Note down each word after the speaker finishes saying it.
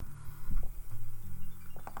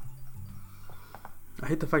I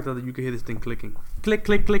hate the fact that you can hear this thing clicking. Click,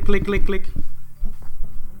 click, click, click, click, click.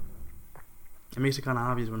 It makes it kind of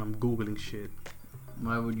obvious when I'm Googling shit.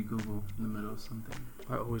 Why would you Google in the middle of something?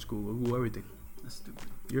 I always Google everything. That's stupid.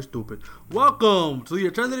 You're stupid. Welcome to the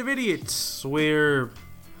Alternative Idiots, where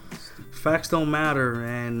facts don't matter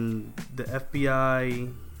and the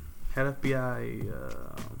FBI, head FBI,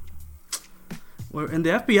 and the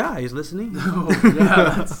FBI is listening. Oh,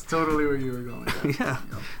 yeah, that's totally where you were going. Yeah,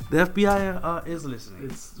 Yep. the FBI is listening.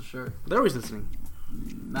 It's sure. They're always listening.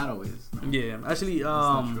 Not always. No. Yeah, actually, It's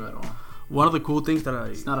not true at all. one of the cool things that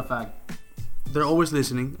It's not a fact. they're always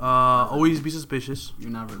listening. Always be suspicious. You're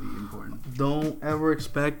not really important. Don't ever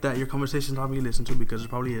expect that your conversation's not being listened to, because it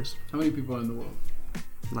probably is. How many people are in the world?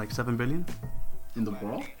 Like 7 billion In the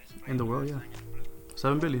world? in the world, yeah.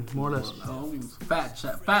 7 billion, more or less. Oh, fact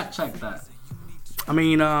check that. I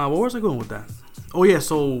mean, what was I going with that? Oh yeah,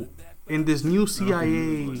 so in this new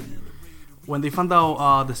CIA, when they found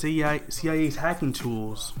out the CIA's hacking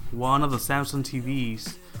tools, one of the Samsung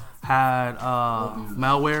TVs had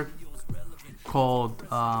malware called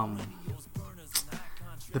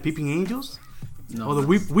the Peeping Angels? No. Or the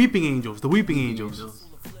Weeping Angels. The Weeping Angels.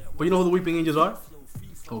 But you know who the Weeping Angels are?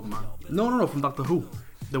 Pokemon. No, from Doctor Who.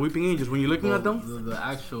 The Weeping Angels. When you're looking at them, The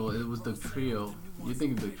actual, it was the trio. You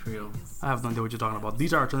think of the trio. I have no idea what you're talking about.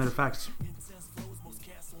 These are alternative facts.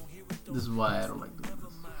 This is why I don't like doing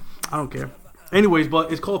this. I don't care. Anyways,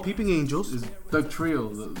 but it's called Peeping Angels. It's Doug Trio.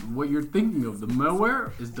 What you're thinking of, the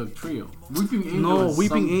malware, is Doug Trio. Weeping Angel. No, is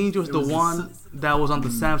Weeping some- Angels, it the was a one that was on the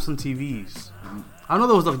Samsung TVs. I know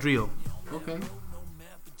that was Doctor Drio. Okay,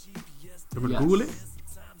 You want me to Yes. Google it?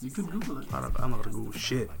 you could Google it. I'm not gonna Google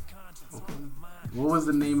shit. Okay. What was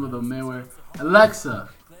the name of the malware? Alexa.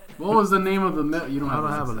 What was the name of the malware? You don't I have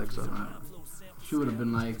don't have Alexa. Alexa. She would have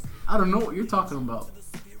been like, I don't know what you're talking about.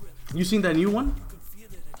 You seen that new one?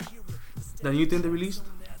 That new thing they released?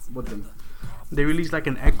 What thing? They released like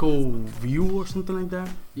an Echo View or something like that.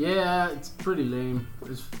 Yeah, it's pretty lame.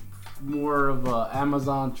 It's more of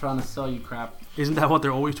Amazon trying to sell you crap. Isn't that what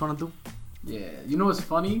they're always trying to do? Yeah, you know what's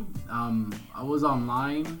funny? I was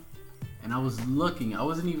online and I was looking. I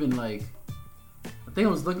wasn't even like, I think I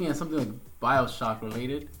was looking at something like BioShock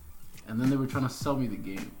related, and then they were trying to sell me the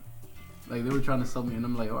game. Like they were trying to sell me, and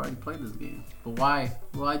I'm like, I already played this game. But why?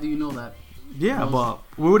 Why do you know that? Yeah, but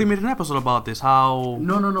we already made an episode about this. How?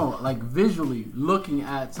 No. Like visually looking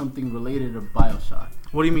at something related to BioShock.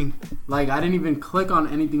 What do you mean? Like I didn't even click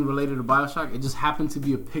on anything related to BioShock. It just happened to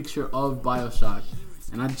be a picture of BioShock,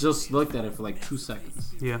 and I just looked at it for like 2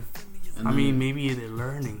 seconds. Yeah. And I then- mean, maybe they're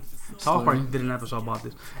learning. South Park did an episode about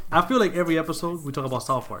this. I feel like every episode we talk about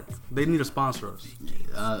South Park. They need to sponsor us.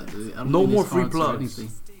 I don't No think they more free sponsor plugs.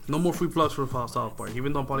 anything. No more free plugs for South Park.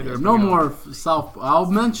 Even though I'm probably gonna No bring it more up. South. I'll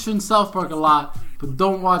mention South Park a lot, but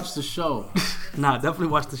don't watch the show. Nah, definitely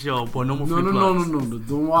watch the show, but no more No, free no, plugs. no.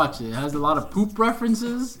 Don't watch it. It has a lot of poop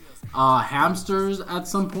references, hamsters at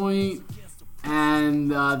some point,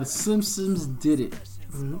 and the Simpsons did it.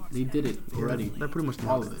 Mhm. They did it already. They're pretty much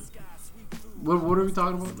All nailed of it. it. What are we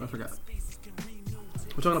talking about? I forgot.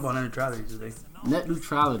 We're talking about net neutrality today. Net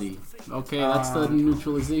neutrality. Okay, that's the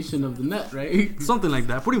neutralization of the net, right? Something like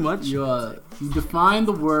that, pretty much. You define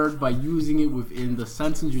the word by using it within the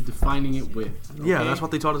sentence you're defining it with. Yeah, okay? that's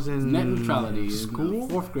what they taught us in Net neutrality in school.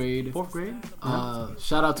 4th grade. Fourth grade.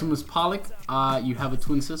 Shout out to Miss Pollock. You have a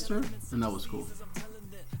twin sister, and that was cool.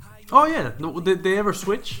 Oh yeah, no, did they ever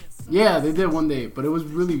switch? Yeah, they did one day, but it was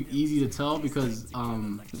really easy to tell because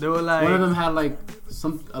They were like, one of them had like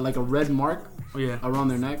like a red mark oh, yeah. around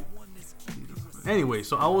their neck. Anyway,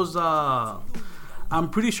 so I was I'm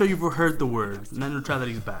pretty sure you've heard the word net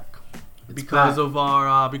neutrality is back because back. of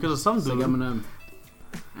our because of some It's like dude. Eminem.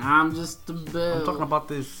 I'm just a bill. I'm talking about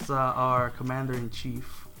this our commander in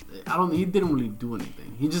chief. He didn't really do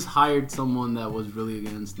anything. He just hired someone that was really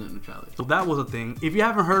against net neutrality. So that was a thing. If you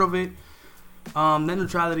haven't heard of it, net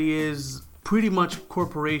neutrality is pretty much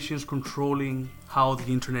corporations controlling how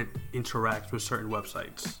the internet interacts with certain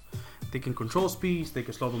websites. They can control speeds, they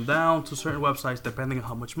can slow them down to certain websites depending on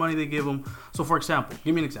how much money they give them. So for example,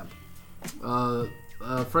 give me an example.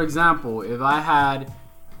 For example, if I had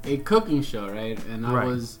a cooking show, right, and Right.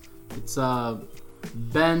 it's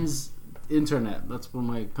Ben's Internet. That's what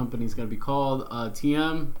my company's gonna be called.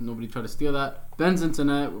 TM. Nobody try to steal that. Ben's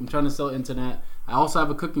Internet. I'm trying to sell internet. I also have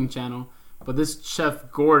a cooking channel, but this Chef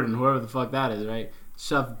Gordon, whoever the fuck that is, right?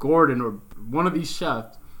 Chef Gordon or one of these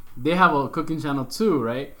chefs, they have a cooking channel too,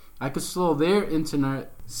 right? I could slow their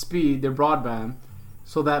internet speed, their broadband,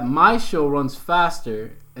 so that my show runs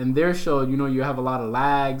faster, and their show, you have a lot of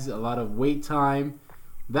lags, a lot of wait time.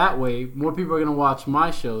 That way, more people are gonna watch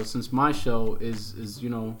my show, since my show is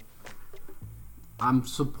I'm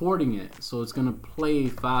supporting it, so it's gonna play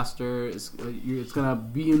faster. It's gonna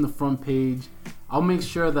be in the front page. I'll make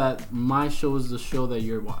sure that my show is the show that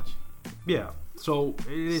you're watching. Yeah. So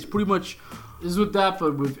it's pretty much. It's with that,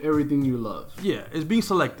 but with everything you love. Yeah, it's being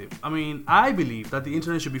selective. I mean, I believe that the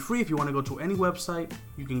internet should be free. If you want to go to any website,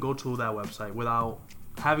 you can go to that website without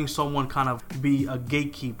having someone kind of be a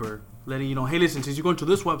gatekeeper, letting you know, hey, listen, since you're going to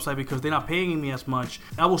this website because they're not paying me as much,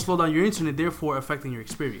 I will slow down your internet, therefore affecting your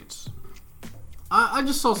experience. I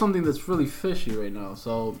just saw something that's really fishy right now.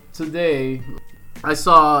 So today, I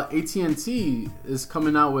saw AT&T is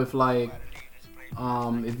coming out with like,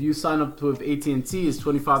 if you sign up with AT&T, it's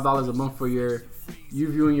 $25 a month for you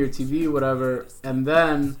viewing your TV, whatever. And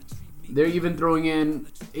then they're even throwing in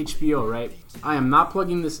HBO, right? I am not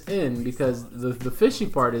plugging this in because the fishy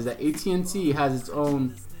part is that AT&T has its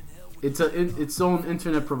own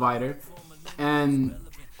internet provider, and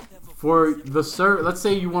for the let's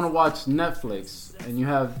say you want to watch Netflix and you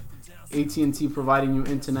have AT&T providing you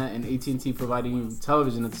internet and AT&T providing you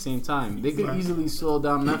television at the same time. They could easily slow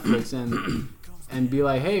down Netflix and be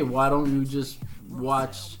like, hey, why don't you just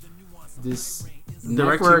watch this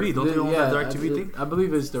DirecTV? Don't they own that DirecTV thing? I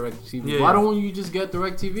believe it's DirecTV. Yeah, why don't you just get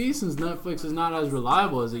DirecTV since Netflix is not as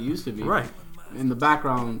reliable as it used to be? Right. In the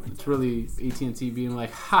background, it's really AT&T being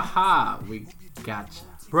like, ha, we gotcha.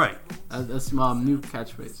 Right. That's my new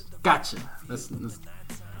catchphrase. Gotcha. That's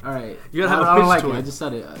all right. You gotta have I a don't pitch like to it. it. I just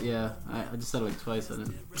said it. Yeah, I just said it like twice.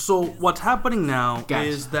 So what's happening now Gotcha.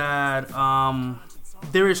 is that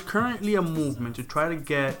there is currently a movement to try to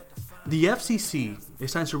get the FCC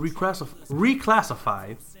is trying to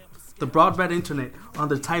reclassify the broadband internet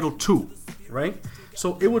under Title II, right?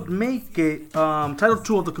 So it would make it Title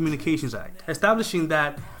II of the Communications Act, establishing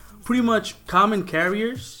that pretty much common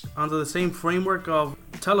carriers under the same framework of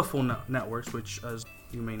telephone networks, which, as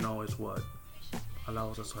you may know, is what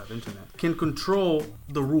allows us to have internet, can control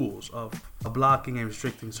the rules of blocking and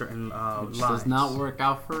restricting certain Which lines. does not work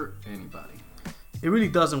out for anybody. It really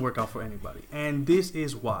doesn't work out for anybody, and this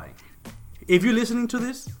is why. If you're listening to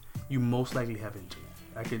this, you most likely have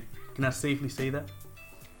internet. Can I safely say that?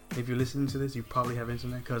 If you're listening to this, you probably have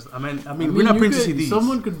internet, because I mean, we're not printing CDs.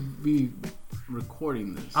 Someone could be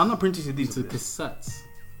recording this. I'm not printing CDs. Into cassettes.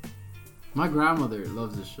 My grandmother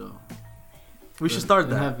loves this show. We should start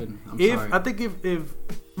that. Heaven. I think if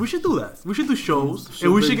we should do that. We should do shows, She'll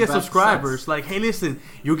and we should bring get back subscribers. cassettes. Like, hey, listen,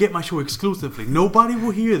 you'll get my show exclusively. Nobody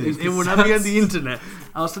will hear this. It will not be on the internet.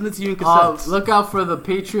 I'll send it to you in cassettes. Look out for the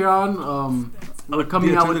Patreon. We're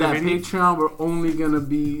coming out with that Patreon. We're only gonna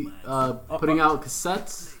be putting out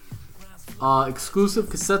cassettes, exclusive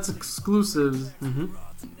cassettes, exclusives. Mm-hmm.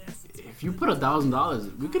 If you put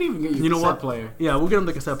 $1,000, we could even get you a know cassette what? player. Yeah, we'll get them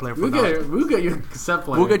the cassette player for We'll get you a cassette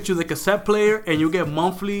player. We'll get you the cassette player, and you'll get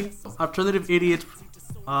monthly Alternative Idiots.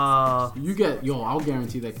 You get I'll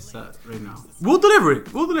guarantee that cassette right now. We'll deliver it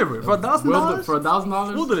for $1,000. For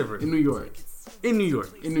 $1,000, we'll deliver it in New York. In New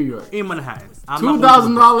York, in Manhattan.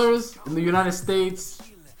 $2,000 in the United States.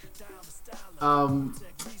 I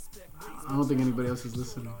don't think anybody else is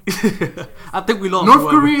listening. I think we lost.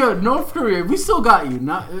 North Korea. We still got you.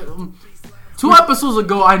 Not 2 episodes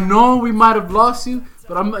ago. I know we might have lost you,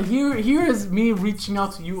 but I'm here. Here is me reaching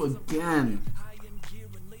out to you again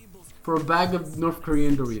for a bag of North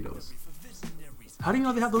Korean Doritos. How do you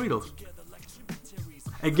know they have Doritos?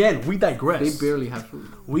 Again, we digress. They barely have food.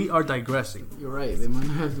 We are digressing. You're right. They might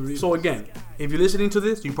not have Doritos. So again, if you're listening to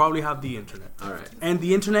this, you probably have the internet. All right. And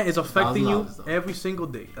the internet is affecting you every single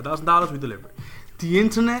day. $1,000 we deliver. The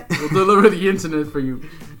internet. We'll deliver the internet for you.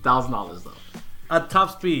 $1,000 though. At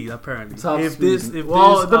top speed, apparently. Top if speed. This, it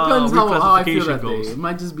depends how I feel that goes. day. It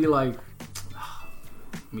might just be like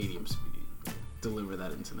medium speed. Deliver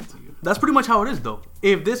that internet to you. That's pretty much how it is, though.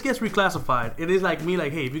 If this gets reclassified, it is like me.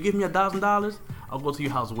 Like, hey, if you give me $1,000, I'll go to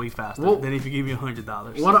your house way faster than if you give me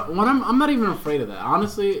 $100. I'm not even afraid of that.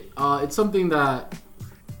 Honestly, it's something that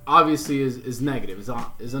obviously is negative.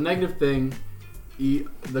 It's a negative thing.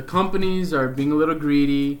 The companies are being a little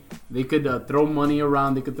greedy. They could throw money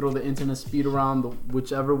around. They could throw the internet speed around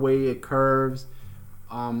whichever way it curves.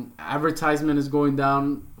 Advertisement is going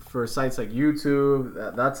down for sites like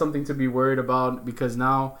YouTube. That's something to be worried about, because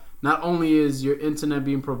now not only is your internet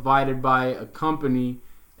being provided by a company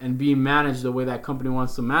and being managed the way that company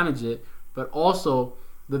wants to manage it, but also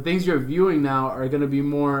the things you're viewing now are going to be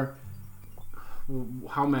more,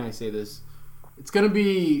 how may I say this? It's going to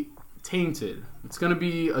be tainted. It's going to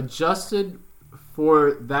be adjusted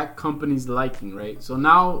for that company's liking, right? So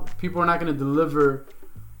now people are not going to deliver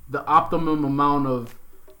the optimum amount of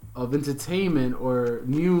entertainment or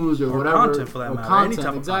news or whatever, content for that matter. Any type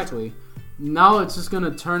of exactly. Content. Now it's just going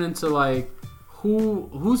to turn into like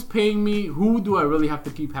who's paying me? Who do I really have to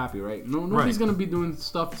keep happy, right? Nobody's gonna be doing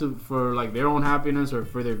stuff for like their own happiness or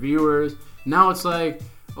for their viewers. Now it's like,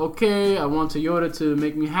 okay, I want Toyota to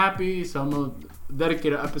make me happy, so I'm gonna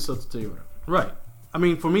dedicate an episode to Toyota. Right. I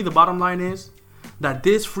mean, for me, the bottom line is that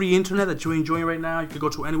this free internet that you're enjoying right now, you can go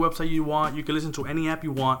to any website you want, you can listen to any app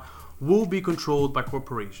you want, will be controlled by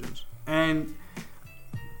corporations. And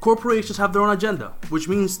corporations have their own agenda, which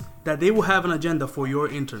means that they will have an agenda for your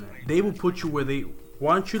internet. They will put you where they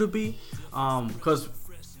want you to be, because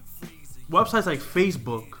websites like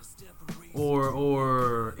Facebook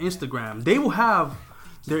or Instagram, they will have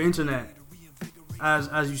their internet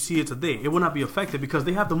as you see it today. It will not be affected because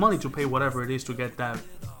they have the money to pay whatever it is to get that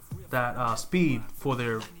speed for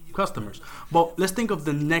their customers. But let's think of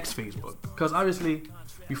the next Facebook, because obviously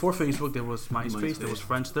before Facebook there was MySpace, there was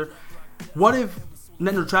Friendster. What if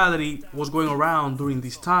net neutrality was going around during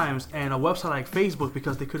these times, and a website like Facebook,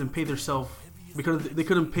 because they couldn't pay themselves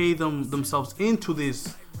into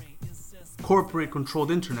this corporate controlled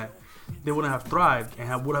internet, they wouldn't have thrived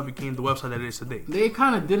and would have become the website that it is today. They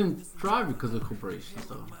kind of didn't thrive because of corporations,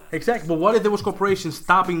 though. Exactly, but what if there was corporations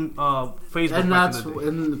stopping Facebook?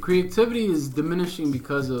 And creativity is diminishing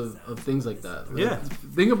because of things like that. Like, yeah.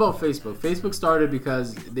 Think about Facebook. Facebook started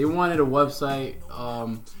because they wanted a website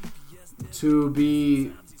to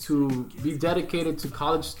be dedicated to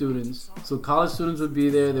college students. So college students would be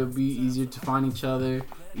there. They would be easier to find each other,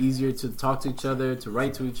 easier to talk to each other, to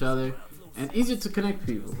write to each other, and easier to connect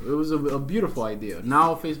people. It was a beautiful idea.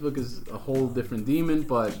 Now Facebook is a whole different demon,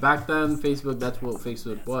 but back then Facebook, that's what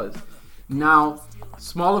Facebook was. Now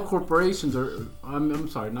smaller corporations, or I'm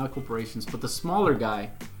sorry, not corporations, but the smaller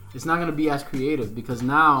guy is not going to be as creative, because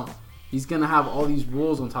now he's going to have all these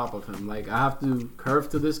rules on top of him. Like, I have to curve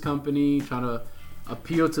to this company, trying to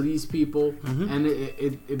appeal to these people. Mm-hmm. And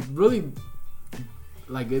it really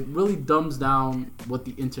dumbs down what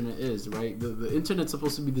the internet is, right? The internet's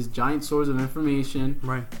supposed to be this giant source of information.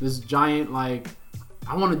 Right. This giant, like,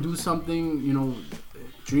 I want to do something,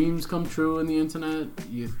 dreams come true in the internet.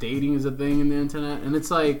 Dating is a thing in the internet. And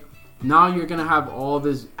it's like, now you're going to have all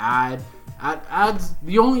this ads.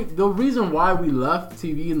 The reason why we left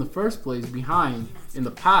TV in the first place behind in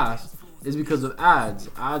the past is because of ads.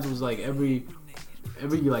 Ads was like every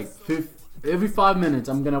 5 minutes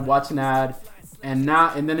I'm gonna watch an ad, and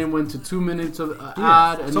then it went to 2 minutes of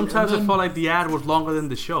ad. And sometimes it felt like the ad was longer than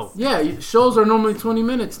the show. Yeah, shows are normally 20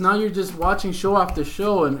 minutes. Now you're just watching show after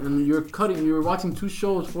show, and you're watching 2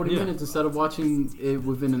 shows 40 minutes instead of watching it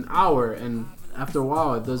within an hour. And after a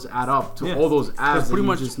while, it does add up to all those ads that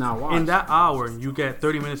you just now watch. In that hour, you get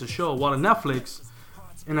 30 minutes of show. While on Netflix,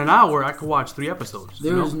 in an hour, I could watch 3 episodes.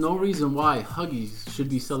 There is no reason why Huggies should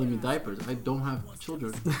be selling me diapers. I don't have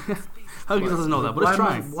children. Huggies doesn't know that, but it's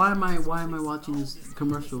trying. Why am I watching this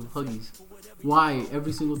commercial of Huggies? Why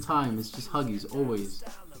every single time it's just Huggies always?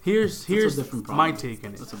 Here's my take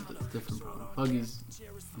on it. That's a different problem. Huggies,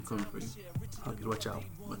 I'm coming for you. Huggies, watch out.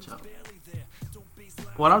 Watch out.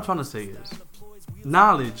 What I'm trying to say is,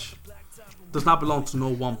 knowledge does not belong to no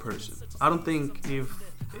one person. I don't think if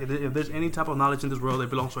there's any type of knowledge in this world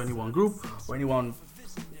that belongs to any one group or anyone.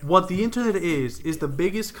 What the internet is the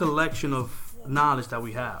biggest collection of knowledge that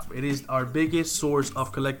we have. It is our biggest source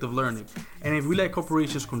of collective learning. And if we let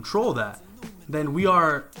corporations control that, then we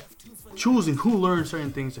are choosing who learns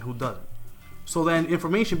certain things and who doesn't. So then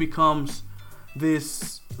information becomes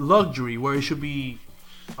this luxury where it should be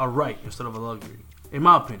a right instead of a luxury, in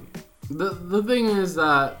my opinion. The thing is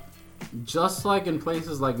that just like in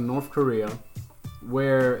places like North Korea,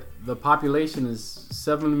 where the population is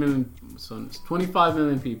 7 million, so it's 25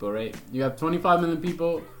 million people, right? You have 25 million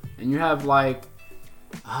people, and you have like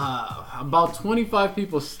about 25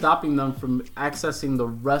 people stopping them from accessing the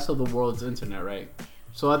rest of the world's internet, right?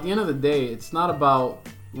 So at the end of the day, it's not about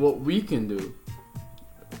what we can do.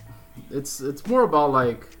 It's more about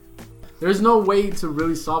like, there's no way to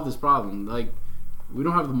really solve this problem. Like, we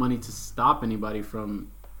don't have the money to stop anybody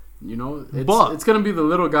from, it's going to be the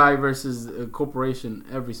little guy versus a corporation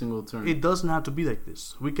every single turn. It doesn't have to be like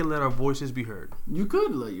this. We can let our voices be heard. You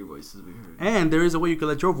could let your voices be heard. And there is a way you can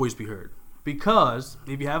let your voice be heard. Because,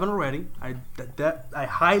 if you haven't already, I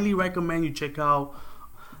highly recommend you check out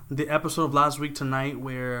the episode of Last Week Tonight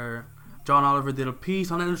where John Oliver did a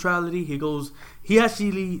piece on net neutrality.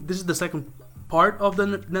 This is the second part of the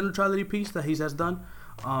net neutrality piece that he has done.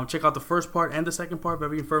 Check out the first part and the second part.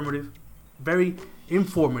 Very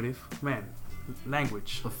informative. Man,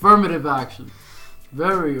 language. Affirmative action.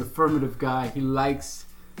 Very affirmative guy. He likes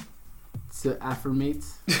to affirmate.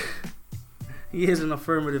 He is an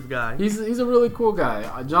affirmative guy. He's a really cool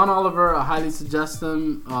guy. John Oliver, I highly suggest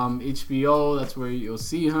him. HBO, that's where you'll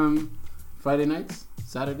see him. Friday nights,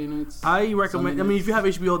 Saturday nights. I recommend. Sunday I mean, if you have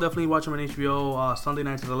HBO, definitely watch him on HBO. Sunday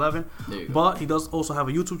nights at 11. There you go. But he does also have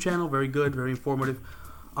a YouTube channel. Very good, very informative.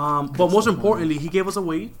 But most importantly, he gave us a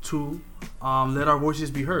way to let our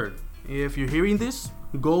voices be heard. If you're hearing this,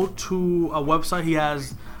 go to a website he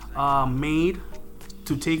has made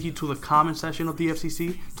to take you to the comment section of the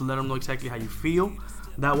FCC to let them know exactly how you feel.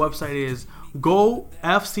 That website is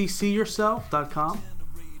gofccyourself.com.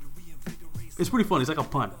 It's pretty funny. It's like a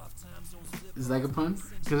pun. Is that like a pun?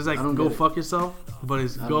 Because it's like go fuck yourself, but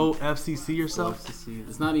it's go FCC yourself. FCC.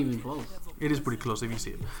 It's not even close. It is pretty close if you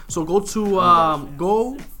see it. So go to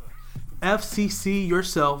go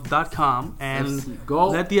FCCyourself.com and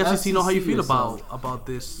let the FCC know how you feel about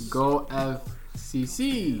this. Go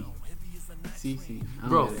FCC. CC.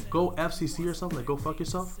 Bro, go FCC yourself, like go fuck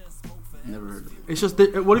yourself. Never heard of it. It's just,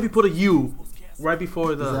 what if you put a U right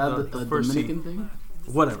before the first Dominican C? thing?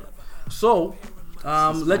 Whatever. So,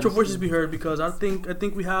 let your voices be heard because I think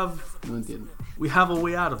we have a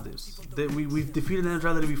way out of this. That we've defeated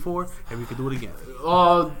neutrality before and we can do it again.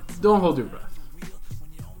 Don't hold your breath.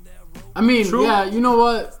 I mean, True. Yeah, you know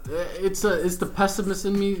what? It's the pessimist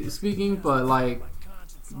in me speaking, but like,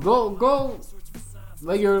 go,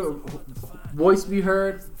 let your voice be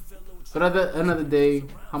heard. But at the end of the day,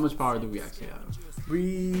 how much power do we actually have?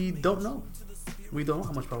 We don't know. We don't know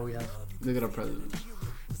how much power we have. Look at our president.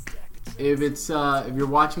 If you're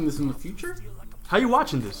watching this in the future, how you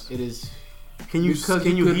watching this? it is. Can you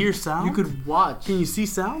hear sound? You could watch. Can you see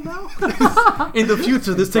sound now? In the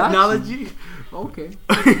future, this technology. Okay.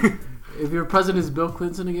 If your president is Bill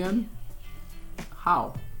Clinton again,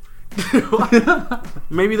 how?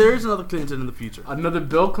 Maybe there is another Clinton in the future. Another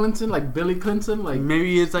Bill Clinton, like Billy Clinton, like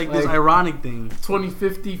maybe it's like this ironic thing.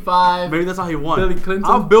 2055. Maybe that's how he won. Billy Clinton.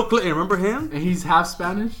 I'm Bill Clinton. Remember him? And he's half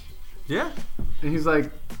Spanish. Yeah. And he's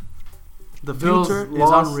like the Bill's future is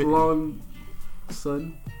lost unwritten. long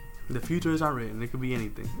son. The future is unwritten. It could be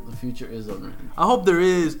anything. The future is unwritten. I hope there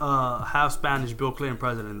is a half Spanish Bill Clinton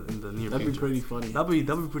president in the near That'd future. be pretty funny. That'd be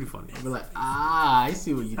pretty funny. I'd be like, I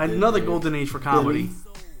see what you did. Another there. golden age for comedy. Billy.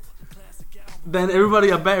 Then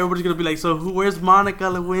I bet everybody's gonna be like, so where's Monica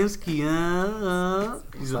Lewinsky?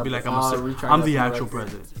 He's gonna be like, I'm the actual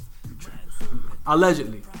president.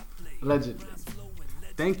 Allegedly.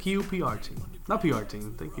 Thank you, PR team. Not PR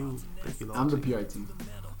team. Thank you. I'm the PR team.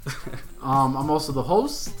 I'm also the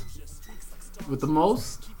host with the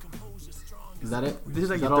most. Is that it? This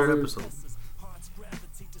is like your third episode.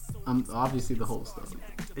 I'm obviously the host though.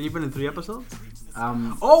 And you've been in 3 episodes?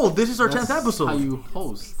 This is our 10th That's episode. how you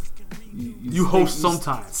host. You host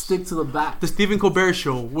sometimes. Stick to the back. The Stephen Colbert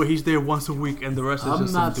show, where he's there once a week and the rest is I'm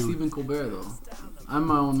just not some dude. Stephen Colbert though. I'm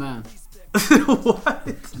my own man. What?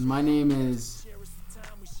 And my name is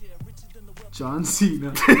John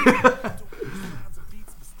Cena.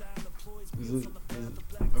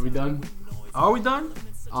 Are we done? Are we done?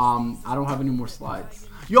 I don't have any more slides.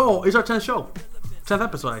 Yo, it's our 10th show. 10th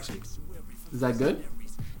episode, actually. Is that good?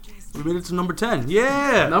 We made it to number 10.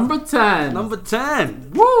 Yeah. Number 10. Number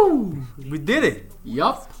 10. Woo! We did it.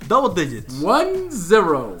 Yup. Double digits.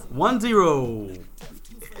 1-0. 1-0.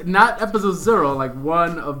 Not episode 0, like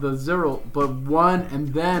one of the 0, but 1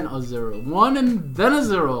 and then a 0. 1 and then a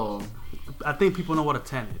 0. I think people know what a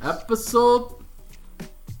 10 is. Episode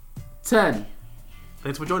 10.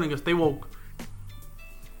 Thanks for joining us. Stay woke.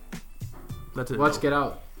 That's it. Watch Get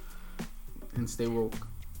Out. And stay woke.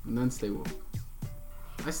 And then stay woke.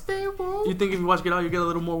 I stay woke. You think if you watch Get Out, you get a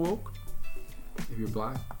little more woke? If you're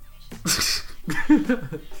black.